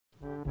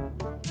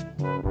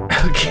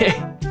Okay.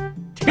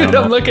 Dude,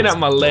 I'm looking at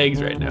my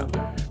legs right now.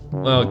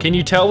 Well, can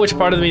you tell which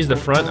part of me is the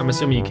front? I'm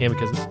assuming you can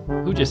because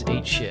who just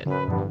ate shit?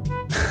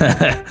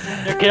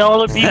 There can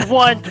only be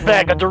one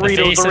bag of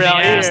Doritos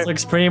around here.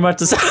 Looks pretty much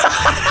the same.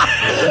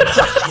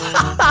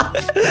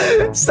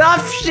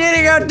 Stop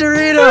shitting out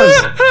Doritos!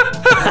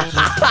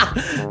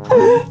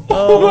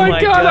 Oh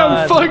my god,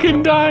 I'm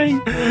fucking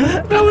dying.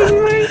 That was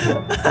me.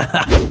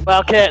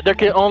 WILDCAT, there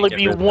can only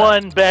be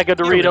one bag of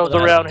Doritos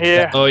around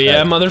here. Oh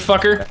yeah,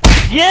 motherfucker.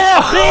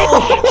 Yeah,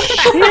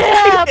 bitch!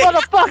 Yeah,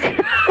 motherfucker!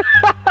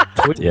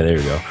 Yeah, there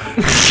we go.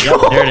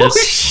 Yep, there it is.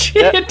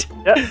 Shit!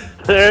 Yep,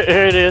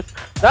 there it is.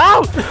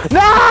 No!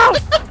 No!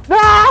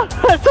 No!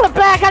 It's a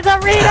bag of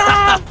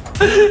Doritos!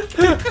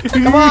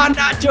 Come on,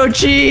 nacho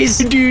cheese!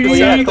 Dude,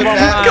 yeah, come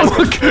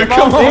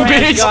on,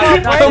 bitch!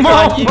 Come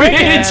on,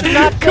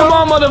 bitch! Come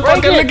on,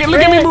 motherfucker!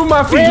 Look at me move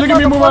my feet! Look at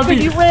me move my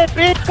feet! You win,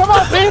 bitch! Come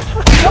on, bitch!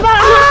 Come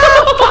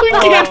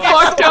on! Get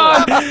fucked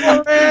up!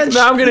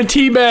 Now I'm gonna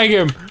teabag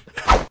him.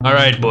 All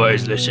right,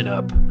 boys, listen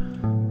up.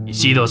 You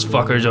see those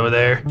fuckers over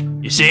there?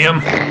 You see them?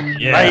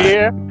 Yeah. Right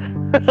here.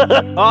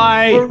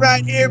 Hi. We're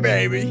right here,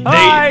 baby.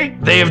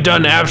 They have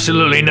done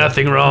absolutely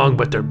nothing wrong,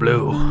 but they're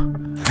blue.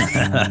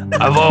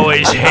 I've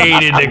always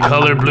hated the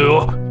color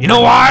blue. You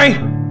know why?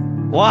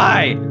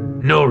 Why?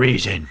 No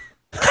reason.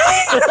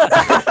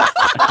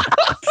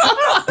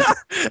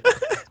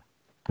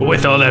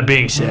 With all that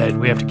being said,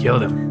 we have to kill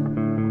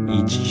them.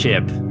 Each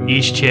chip.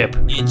 Each chip.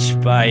 Inch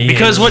by inch.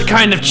 Because what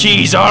kind of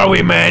cheese are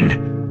we,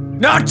 men?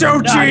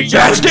 Nacho cheese.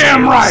 That's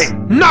damn right!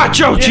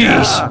 Nacho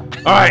cheese!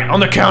 Alright, on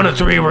the count of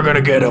 3, we're gonna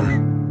get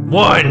him.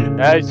 1,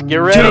 Guys, get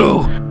ready.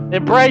 2,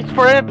 Embrace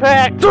for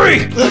impact.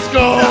 3! Let's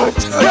go.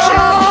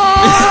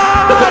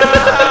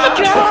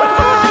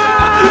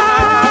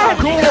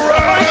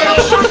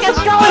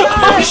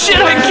 Oh shit,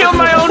 I killed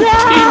my own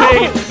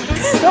teammate!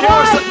 Come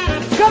on!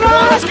 Come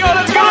on! Let's go.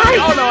 Let's go.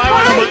 Oh no, I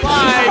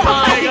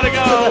gotta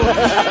go.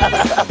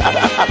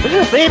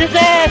 Beat his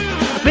ass!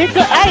 Beat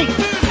the hey!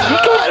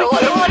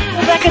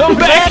 Come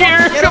back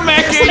here! Come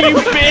back here, you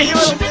bitch!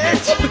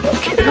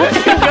 Good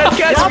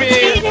catch me.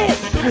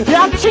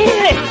 Y'all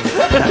cheated!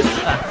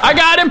 I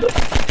got him!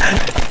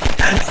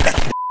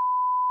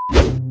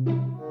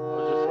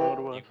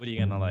 What are you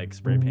gonna like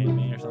spray paint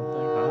me or something?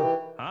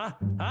 Huh?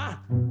 Huh?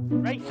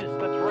 Racist,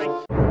 that's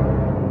racist.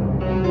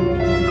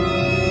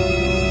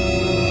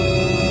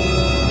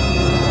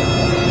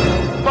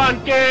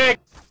 Puncake!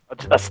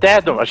 I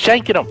stabbed him, I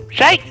shanking him.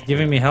 Shake!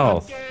 Giving me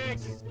health.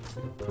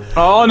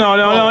 Oh no.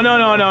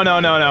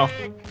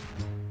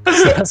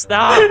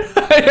 Stop!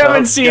 I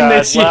haven't seen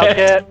this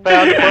yet. WILDCAT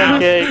found a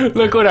Puncake.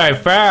 Look what I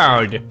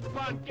found.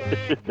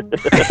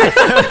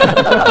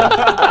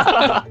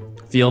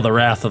 Feel the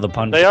wrath of the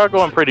punch. They are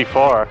going pretty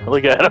far.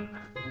 Look at them.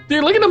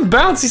 Dude, look at them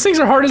bounce. These things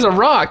are hard as a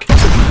rock.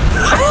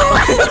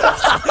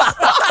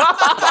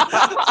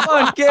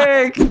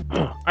 Puncake!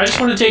 I just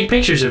want to take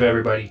pictures of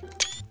everybody.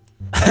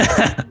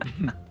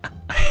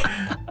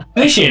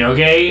 Listen,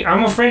 okay?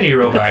 I'm a friendly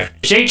robot.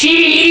 Say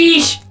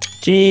cheese!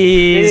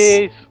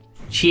 Cheese!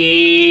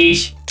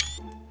 Cheese!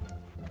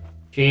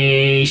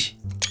 Cheese!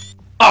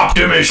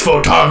 Optimus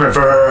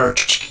photographer!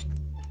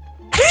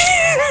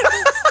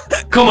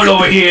 Coming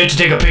over here to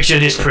take a picture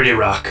of this pretty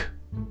rock.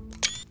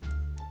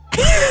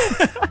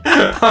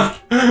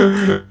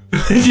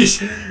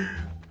 Just,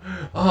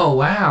 oh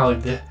wow,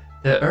 the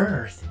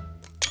Earth.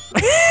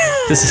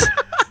 This is...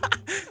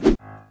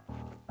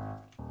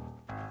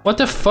 What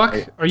the fuck?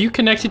 Are you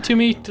connected to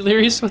me,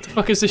 Delirious? What the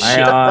fuck is this shit?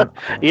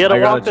 You gotta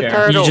walk the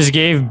turtle.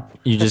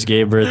 You just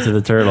gave birth to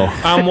the turtle.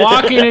 I'm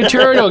walking a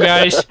turtle,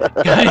 guys.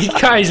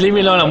 Guys, leave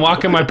me alone. I'm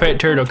walking my pet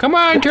turtle. Come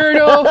on,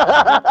 turtle.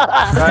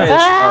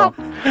 Help!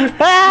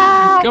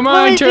 Come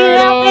on,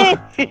 turtle.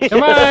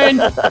 Come on.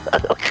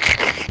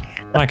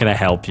 I'm not gonna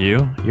help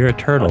you. You're a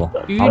turtle.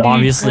 I'm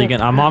obviously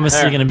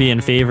gonna be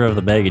in favor of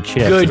the bag of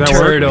chips. Good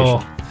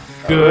turtle.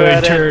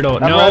 Good turtle.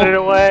 I'm running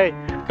No. away.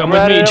 Come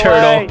with me,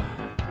 turtle.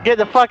 Get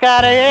the fuck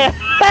out of here!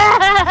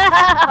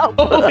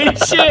 Holy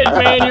shit,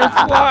 man, you're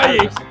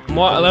flying.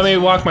 Let me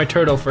walk my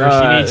turtle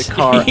first.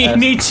 He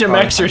needs some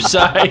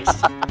exercise.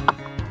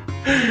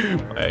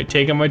 Alright,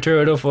 taking my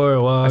turtle for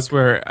a walk.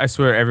 I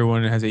swear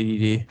everyone has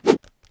ADD.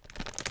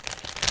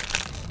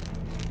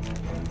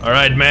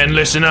 Alright, man,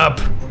 listen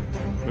up.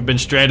 We've been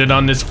stranded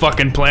on this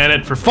fucking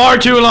planet for far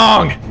too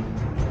long.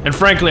 And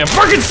frankly, I'm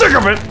fucking sick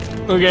of it.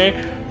 Okay?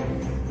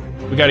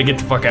 We gotta get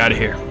the fuck out of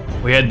here.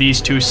 We had these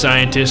 2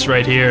 scientists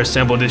right here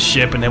assemble this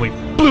ship, and then we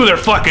blew their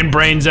fucking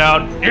brains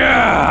out.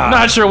 Yeah!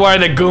 Not sure why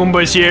the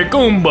Goomba's here.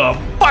 Goomba,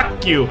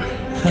 fuck you!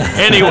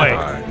 Anyway,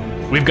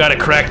 we've got a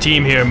crack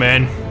team here,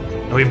 man.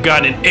 And we've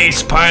got an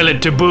ace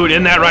pilot to boot.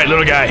 Isn't that right,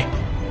 little guy?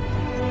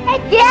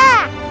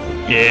 Yeah!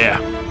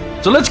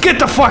 Yeah. So let's get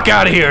the fuck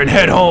out of here and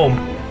head home.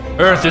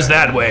 Earth is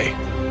that way.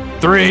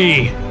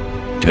 3,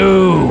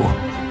 2,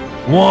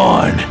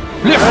 1.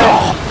 Lift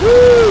off!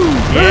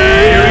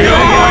 Yeah, here we go,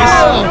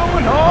 boys!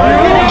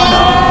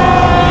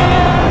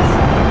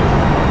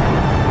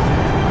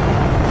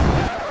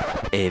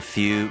 A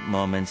few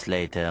moments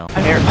later.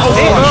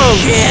 Oh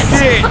shit!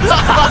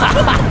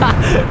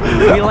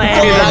 We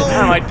landed. That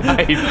time I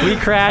died. We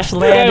crash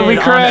landed. Yeah, we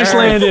on crash Earth.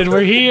 landed.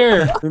 We're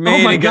here. We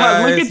made Oh my it,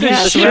 god, look guys. at this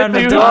Yes, we're shit, at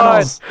dude.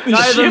 McDonald's. The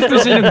ship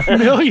is in a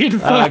million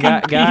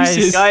fucking guys.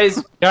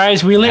 pieces.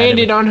 Guys, we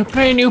landed on a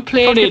brand new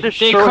planet. They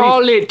destroyed.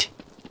 call it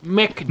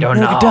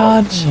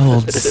McDonald's.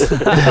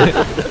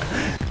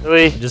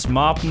 Louis. Just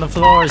mopping the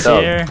floors No.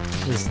 here.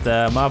 Just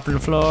mopping the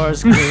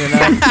floors, cleaning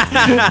up.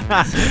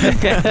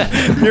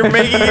 You're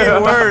making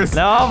it worse.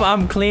 No,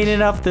 I'm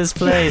cleaning up this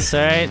place,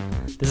 alright?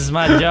 This is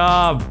my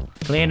job.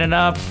 Cleaning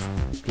up,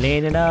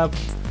 cleaning up,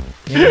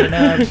 cleaning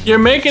up. You're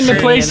making the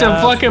place Cleaning a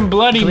up. fucking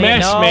bloody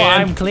mess, No,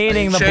 man. I'm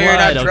cleaning the Sure you're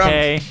not blood, drunk.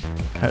 okay?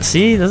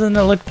 See, doesn't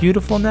it look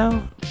beautiful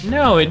now?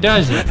 No, it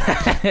doesn't.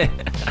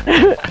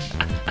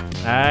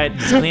 Alright,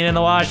 just cleaning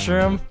the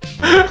washroom.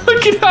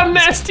 Look at how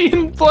nasty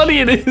and bloody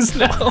it is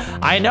now.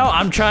 I know,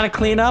 I'm trying to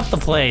clean up the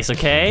place,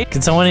 okay?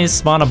 Can someone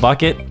spawn a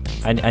bucket?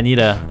 I need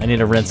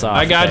a rinse off.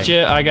 I got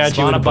okay? you. I got Spawn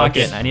you with a a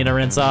bucket. bucket. I need a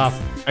rinse off.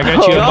 I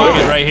got you a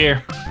bucket right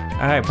here.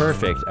 Alright,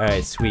 perfect.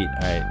 Alright, sweet.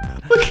 Alright.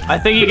 I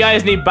think you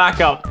guys need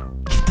backup.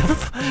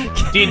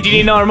 Do you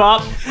need another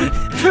mop?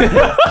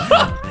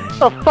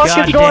 What the fuck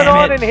God is going damn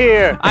on it. in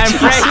here?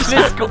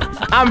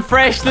 I'm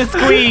freshly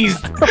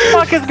squeezed. What the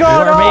fuck is going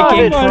We're on?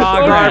 making Oh my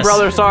progress. Sorry,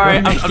 brother, sorry.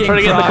 I'm Making trying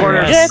to get in the corners.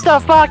 progress. Get the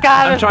fuck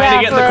out of I'm trying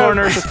to get in the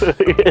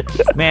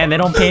corners. Man, they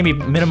don't pay me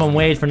minimum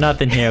wage for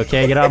nothing here,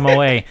 okay? Get out of my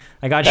way.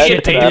 I got That's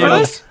shit to bad. do. For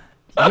this?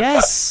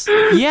 Yes.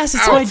 Yes,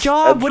 it's my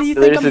job. What do you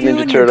think I'm There's a Ninja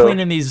doing here Turtle.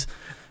 cleaning these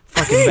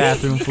fucking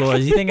bathroom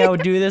floors? You think I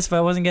would do this if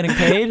I wasn't getting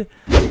paid?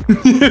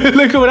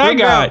 Look at what I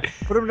got.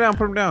 Put him down.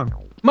 Put him down.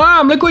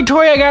 Mom, look what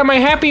toy I got in my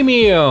Happy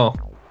Meal.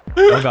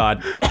 Oh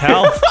god.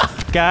 Help.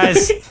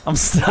 Guys, I'm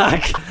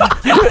stuck.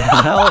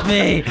 Help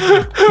me.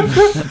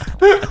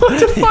 What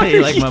the fuck You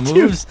are like you my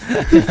moves?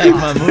 You like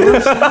my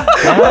moves?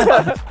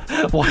 Huh?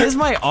 Why is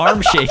my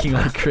arm shaking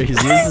like crazy?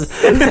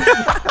 This is-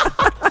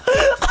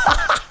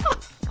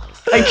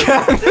 I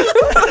can't.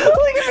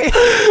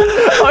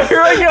 Oh,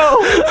 here I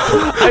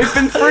go. I've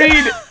been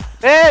freed.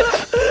 Bitch!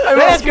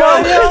 must Bitch, go.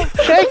 Mario!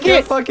 Shake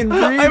it! fucking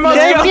breathe. I must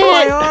Shake go. it!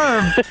 my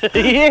arm.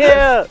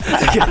 Yeah!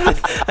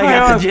 I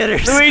got the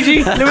jitters.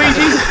 Luigi,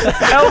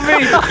 help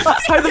me.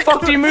 How the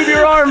fuck do you move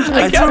your arms?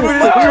 I can't move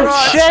my arms.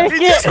 Shake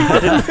it!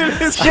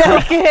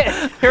 Shake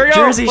it! Here we go.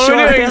 Jersey What are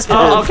we Shore doing? fist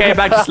pump. Oh, okay,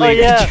 back to sleep.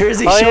 yeah.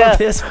 Jersey Oh, Shore yeah.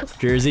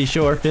 Jersey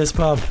Shore fist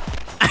pump.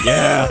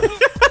 Yeah.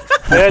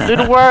 Yeah, do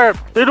the worm!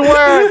 Do the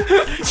worm!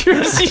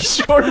 Jersey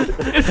Shore.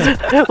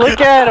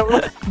 Look at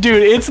him!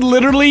 Dude, it's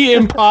literally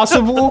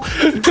impossible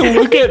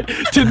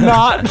to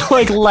not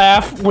like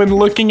laugh when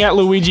looking at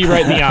Luigi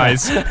right in the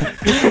eyes.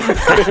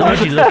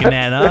 What you looking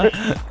at, huh?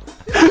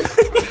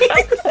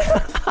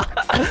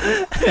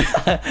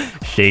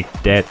 Shake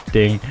that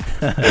thing.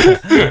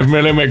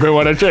 Really make me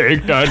want to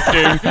shake that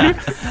thing.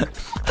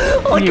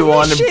 Look You at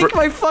wanna me shake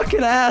my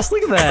fucking ass.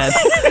 Look at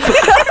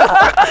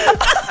that.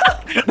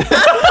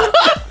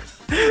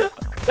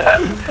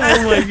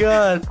 Oh my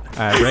god.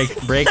 Alright,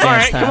 break dance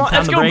Alright, time. come on, Time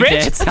let's to go, break bitch.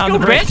 dance. Time Let's to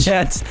go, break bitch.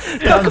 dance.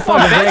 Time to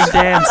fucking break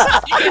dance.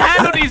 You can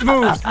handle these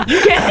moves. You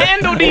can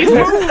handle these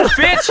moves,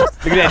 bitch.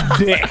 Look at that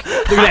dick.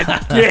 Look at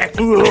that dick.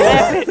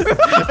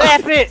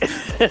 Slap it!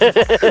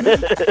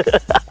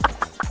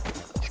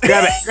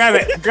 Grab it, grab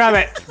it, grab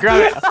it,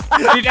 grab it.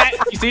 See that?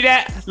 You see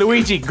that?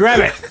 Luigi, grab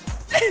it.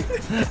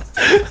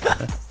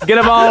 Get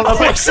them all up.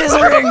 We're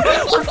scissoring.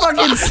 We're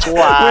fucking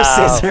Wow. We're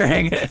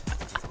scissoring.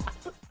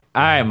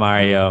 Alright,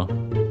 Mario.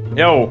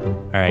 Yo.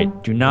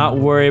 Alright, do not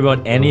worry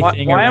about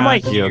anything Why am I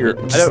around you. here?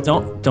 Just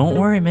don't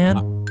worry,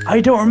 man.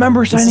 I don't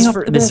remember signing up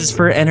for This is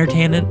for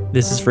entertainment.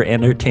 This is for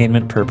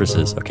entertainment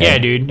purposes, okay? Yeah,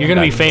 dude, you're gonna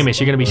be famous.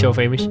 You're gonna be so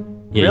famous.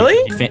 Yeah,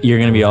 Really? You're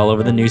gonna be all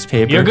over the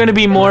newspaper. You're gonna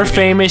be more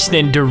famous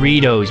than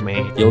Doritos,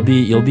 man. You'll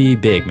be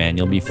big, man.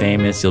 You'll be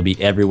famous. You'll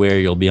be everywhere.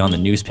 You'll be on the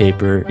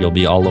newspaper. You'll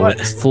be all over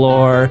this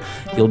floor.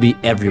 You'll be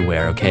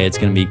everywhere. Okay, it's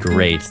gonna be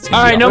great. It's gonna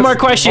All be right, no more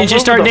questions.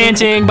 Just start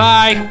dancing.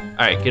 Bye.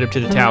 All right, get up to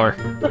the tower.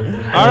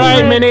 All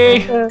right,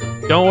 Minnie.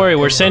 Don't worry,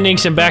 we're sending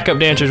some backup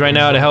dancers right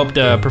now to help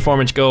the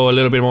performance go a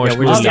little bit more Yeah,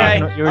 we're just smoothly.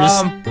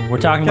 talking. We're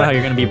talking about how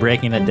you're gonna be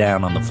breaking it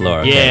down on the floor.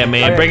 Okay? Yeah,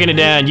 man, breaking it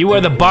down. You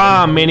are the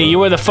bomb, Minnie.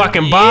 You are the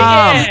fucking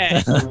bomb.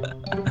 Yeah.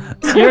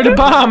 You're the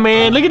bomb,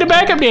 man. Look at the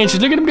backup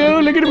dancers. Look at them go.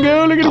 Look at them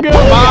go. Look at them go.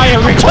 Bye.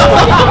 Have a great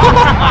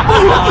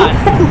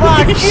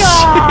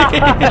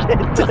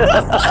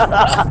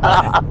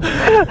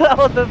That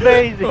was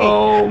amazing!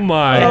 Oh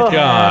my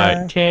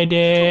god.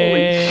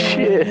 Today.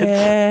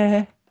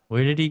 Shit!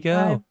 Where did he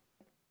go?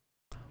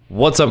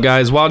 What's up,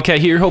 guys? WILDCAT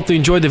here. Hope you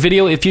enjoyed the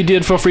video. If you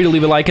did, feel free to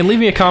leave a like and leave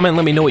me a comment and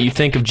let me know what you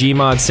think of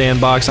GMod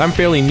Sandbox. I'm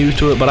fairly new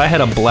to it, but I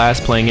had a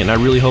blast playing it, and I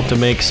really hope to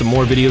make some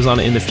more videos on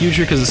it in the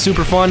future because it's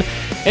super fun.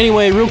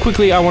 Anyway, real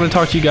quickly, I want to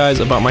talk to you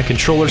guys about my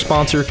controller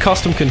sponsor,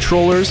 Custom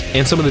Controllers,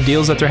 and some of the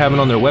deals that they're having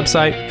on their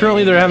website.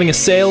 Currently, they're having a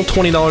sale,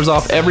 $20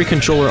 off every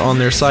controller on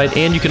their site,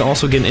 and you can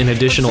also get an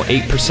additional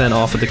 8%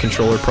 off of the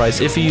controller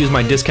price if you use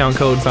my discount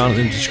code found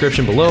in the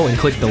description below and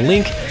click the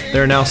link.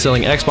 They're now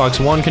selling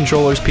Xbox One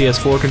controllers,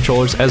 PS4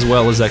 controllers, as as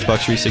well as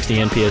Xbox 360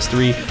 and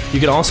PS3. You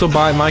can also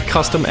buy my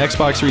custom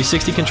Xbox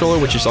 360 controller,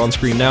 which is on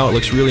screen now. It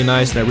looks really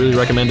nice, and I really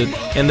recommend it.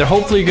 And they're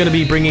hopefully going to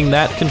be bringing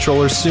that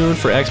controller soon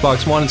for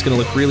Xbox One. It's going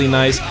to look really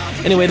nice.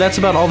 Anyway, that's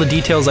about all the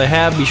details I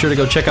have. Be sure to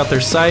go check out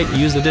their site.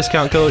 Use the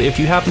discount code. If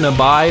you happen to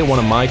buy one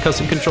of my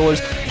custom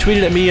controllers, tweet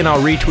it at me and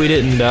I'll retweet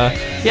it. And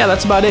yeah,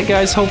 that's about it,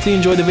 guys. Hopefully you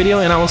enjoyed the video,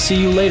 and I will see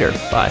you later.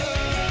 Bye.